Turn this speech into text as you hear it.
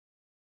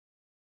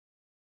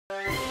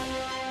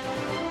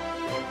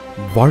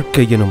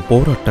வாழ்க்கை எனும்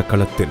போராட்ட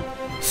களத்தில்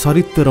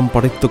சரித்திரம்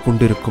படைத்துக்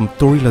கொண்டிருக்கும்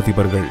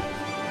தொழிலதிபர்கள்,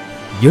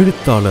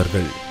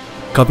 எழுத்தாளர்கள்,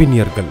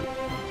 கவிஞர்கள்,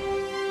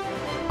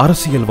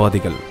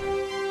 அரசியல்வாதிகள்,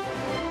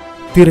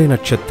 திரை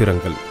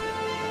நட்சத்திரங்கள்,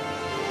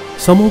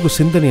 சமூக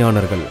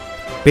சிந்தனையாளர்கள்,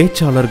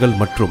 பேச்சாளர்கள்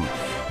மற்றும்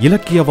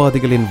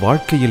இலக்கியவாதிகளின்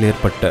வாழ்க்கையில்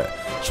ஏற்பட்ட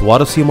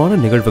சுவாரஸ்யமான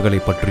நிகழ்வுகளை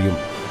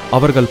பற்றியும்,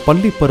 அவர்கள்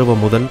பள்ளி பருவம்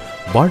முதல்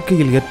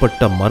வாழ்க்கையில்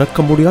ஏற்பட்ட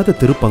மறக்க முடியாத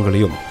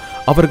திருப்பங்களையும்,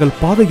 அவர்கள்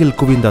பாதையில்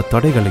குவிந்த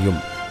தடைகளையும்,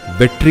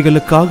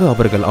 வெற்றிகளுக்காக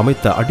அவர்கள்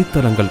அமைத்த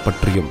அடித்தளங்கள்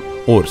பற்றியும்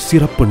ஓர்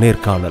சிறப்பு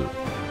நேர்காணல்.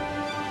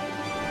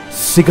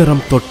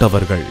 சிகரம்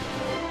தொட்டவர்கள்,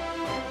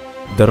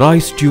 தி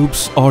ரைஸ்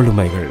டியூப்ஸ்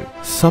ஆளுமைகள்.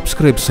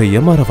 சப்ஸ்கிரைப் செய்ய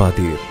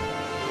மறவாதீர்.